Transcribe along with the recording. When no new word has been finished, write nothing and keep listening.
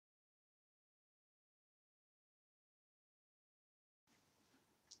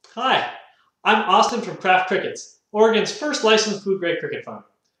Hi, I'm Austin from Craft Crickets, Oregon's first licensed food-grade cricket farm.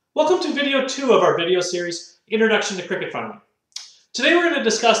 Welcome to video 2 of our video series, Introduction to Cricket Farming. Today we're going to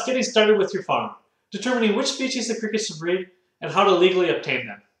discuss getting started with your farm, determining which species of crickets to breed, and how to legally obtain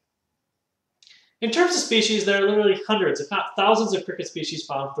them. In terms of species, there are literally hundreds, if not thousands, of cricket species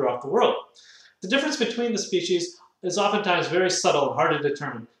found throughout the world. The difference between the species is oftentimes very subtle and hard to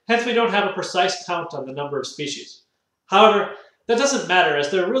determine, hence we don't have a precise count on the number of species. However, that doesn't matter, as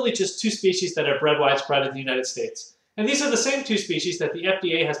there are really just 2 species that are bred widespread in the United States. And these are the same 2 species that the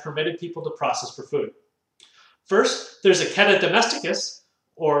FDA has permitted people to process for food. First, there's Acheta domesticus,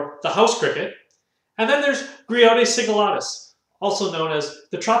 or the house cricket, and then there's Gryllodes sigillatus, also known as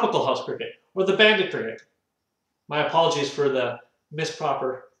the tropical house cricket, or the banded cricket. My apologies for the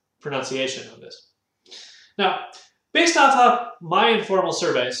misproper pronunciation of this. Now, based off of my informal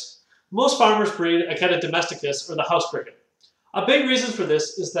surveys, most farmers breed Acheta domesticus, or the house cricket. A big reason for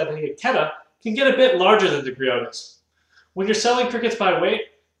this is that the Acheta can get a bit larger than the Gryllodes. When you're selling crickets by weight,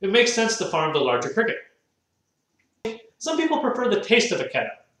 it makes sense to farm the larger cricket. Some people prefer the taste of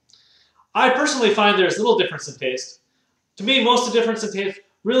Acheta. I personally find there's little difference in taste. To me, most of the difference in taste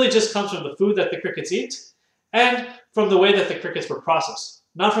really just comes from the food that the crickets eat and from the way that the crickets were processed,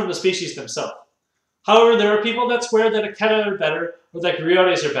 not from the species themselves. However, there are people that swear that Acheta are better or that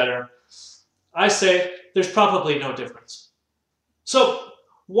Gryllodes are better. I say there's probably no difference. So,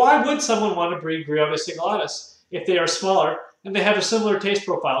 why would someone want to breed Gryllodes sigillatus if they are smaller and they have a similar taste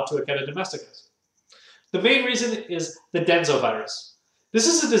profile to Acheta domesticus? The main reason is the densovirus. This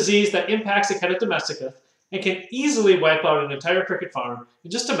is a disease that impacts Acheta domesticus and can easily wipe out an entire cricket farm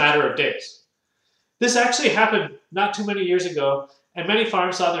in just a matter of days. This actually happened not too many years ago, and many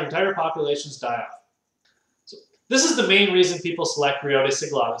farms saw their entire populations die off. So, this is the main reason people select Gryllodes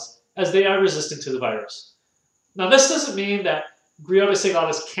sigillatus, as they are resistant to the virus. Now, this doesn't mean that Gryllodes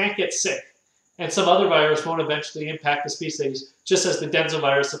sigillatus can't get sick, and some other virus won't eventually impact the species, just as the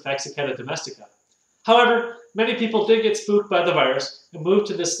densovirus affects Acheta domestica. However, many people did get spooked by the virus and moved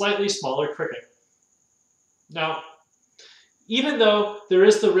to this slightly smaller cricket. Now, even though there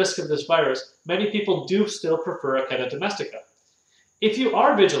is the risk of this virus, many people do still prefer Acheta domestica. If you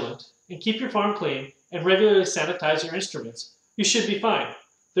are vigilant and keep your farm clean and regularly sanitize your instruments, you should be fine.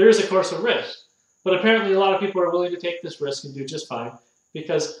 There is, of course, a risk. But apparently a lot of people are willing to take this risk and do just fine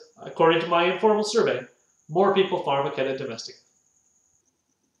because, according to my informal survey, more people farm Acheta domestica.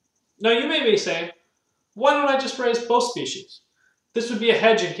 Now you may be saying, why don't I just raise both species? This would be a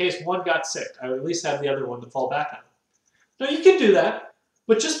hedge in case one got sick. I would at least have the other one to fall back on. Now you can do that,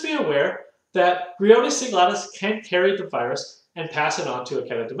 but just be aware that Gryllodes sigillatus can carry the virus and pass it on to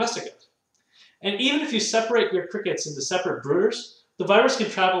Acheta domestica. And even if you separate your crickets into separate brooders, the virus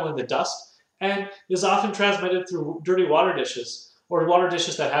can travel in the dust and is often transmitted through dirty water dishes or water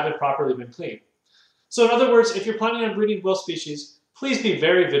dishes that haven't properly been cleaned. So in other words, if you're planning on breeding both species, please be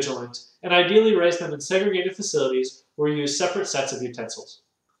very vigilant and ideally raise them in segregated facilities where you use separate sets of utensils.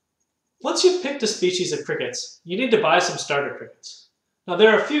 Once you've picked a species of crickets, you need to buy some starter crickets. Now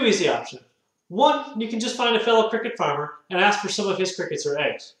there are a few easy options. One, you can just find a fellow cricket farmer and ask for some of his crickets or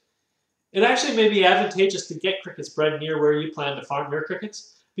eggs. It actually may be advantageous to get crickets bred near where you plan to farm your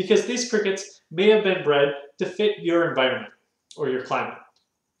crickets, because these crickets may have been bred to fit your environment or your climate.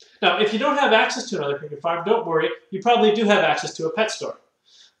 Now, if you don't have access to another cricket farm, don't worry, you probably do have access to a pet store.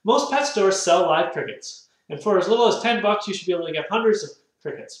 Most pet stores sell live crickets, and for as little as $10, you should be able to get hundreds of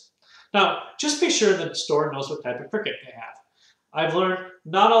crickets. Now, just be sure that the store knows what type of cricket they have. I've learned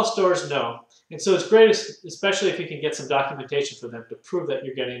not all stores know, and so it's great, especially if you can get some documentation for them to prove that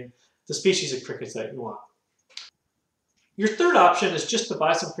you're getting the species of crickets that you want. Your third option is just to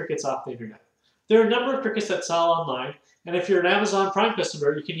buy some crickets off the internet. There are a number of crickets that sell online, and if you're an Amazon Prime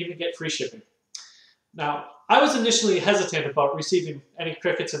customer, you can even get free shipping. Now, I was initially hesitant about receiving any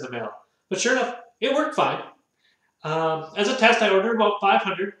crickets in the mail, but sure enough, it worked fine. As a test, I ordered about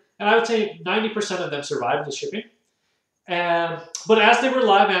 500, and I would say 90% of them survived the shipping. But as they were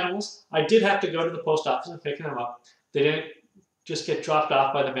live animals, I did have to go to the post office and pick them up. They didn't just get dropped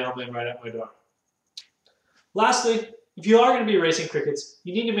off by the mailman right at my door. Lastly, if you are going to be raising crickets,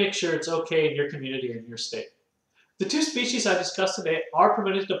 you need to make sure it's okay in your community and your state. The 2 species I discussed today are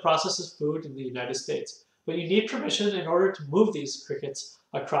permitted to process as food in the United States, but you need permission in order to move these crickets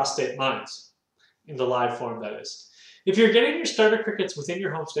across state lines, in the live form that is. If you're getting your starter crickets within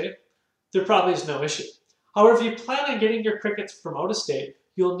your home state, there probably is no issue. However, if you plan on getting your crickets from out of state,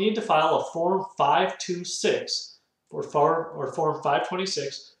 you'll need to file a Form 526 or Form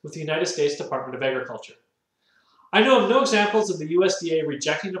 526 with the United States Department of Agriculture. I know of no examples of the USDA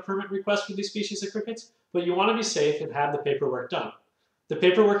rejecting a permit request for these species of crickets, but you want to be safe and have the paperwork done. The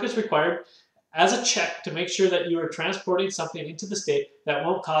paperwork is required as a check to make sure that you are transporting something into the state that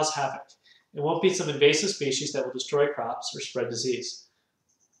won't cause havoc. It won't be some invasive species that will destroy crops or spread disease.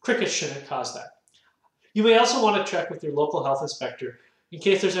 Crickets shouldn't cause that. You may also want to check with your local health inspector in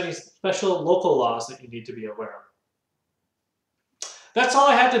case there's any special local laws that you need to be aware of. That's all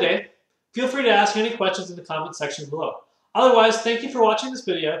I have today. Feel free to ask any questions in the comment section below. Otherwise, thank you for watching this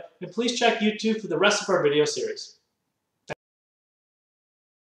video, and please check YouTube for the rest of our video series.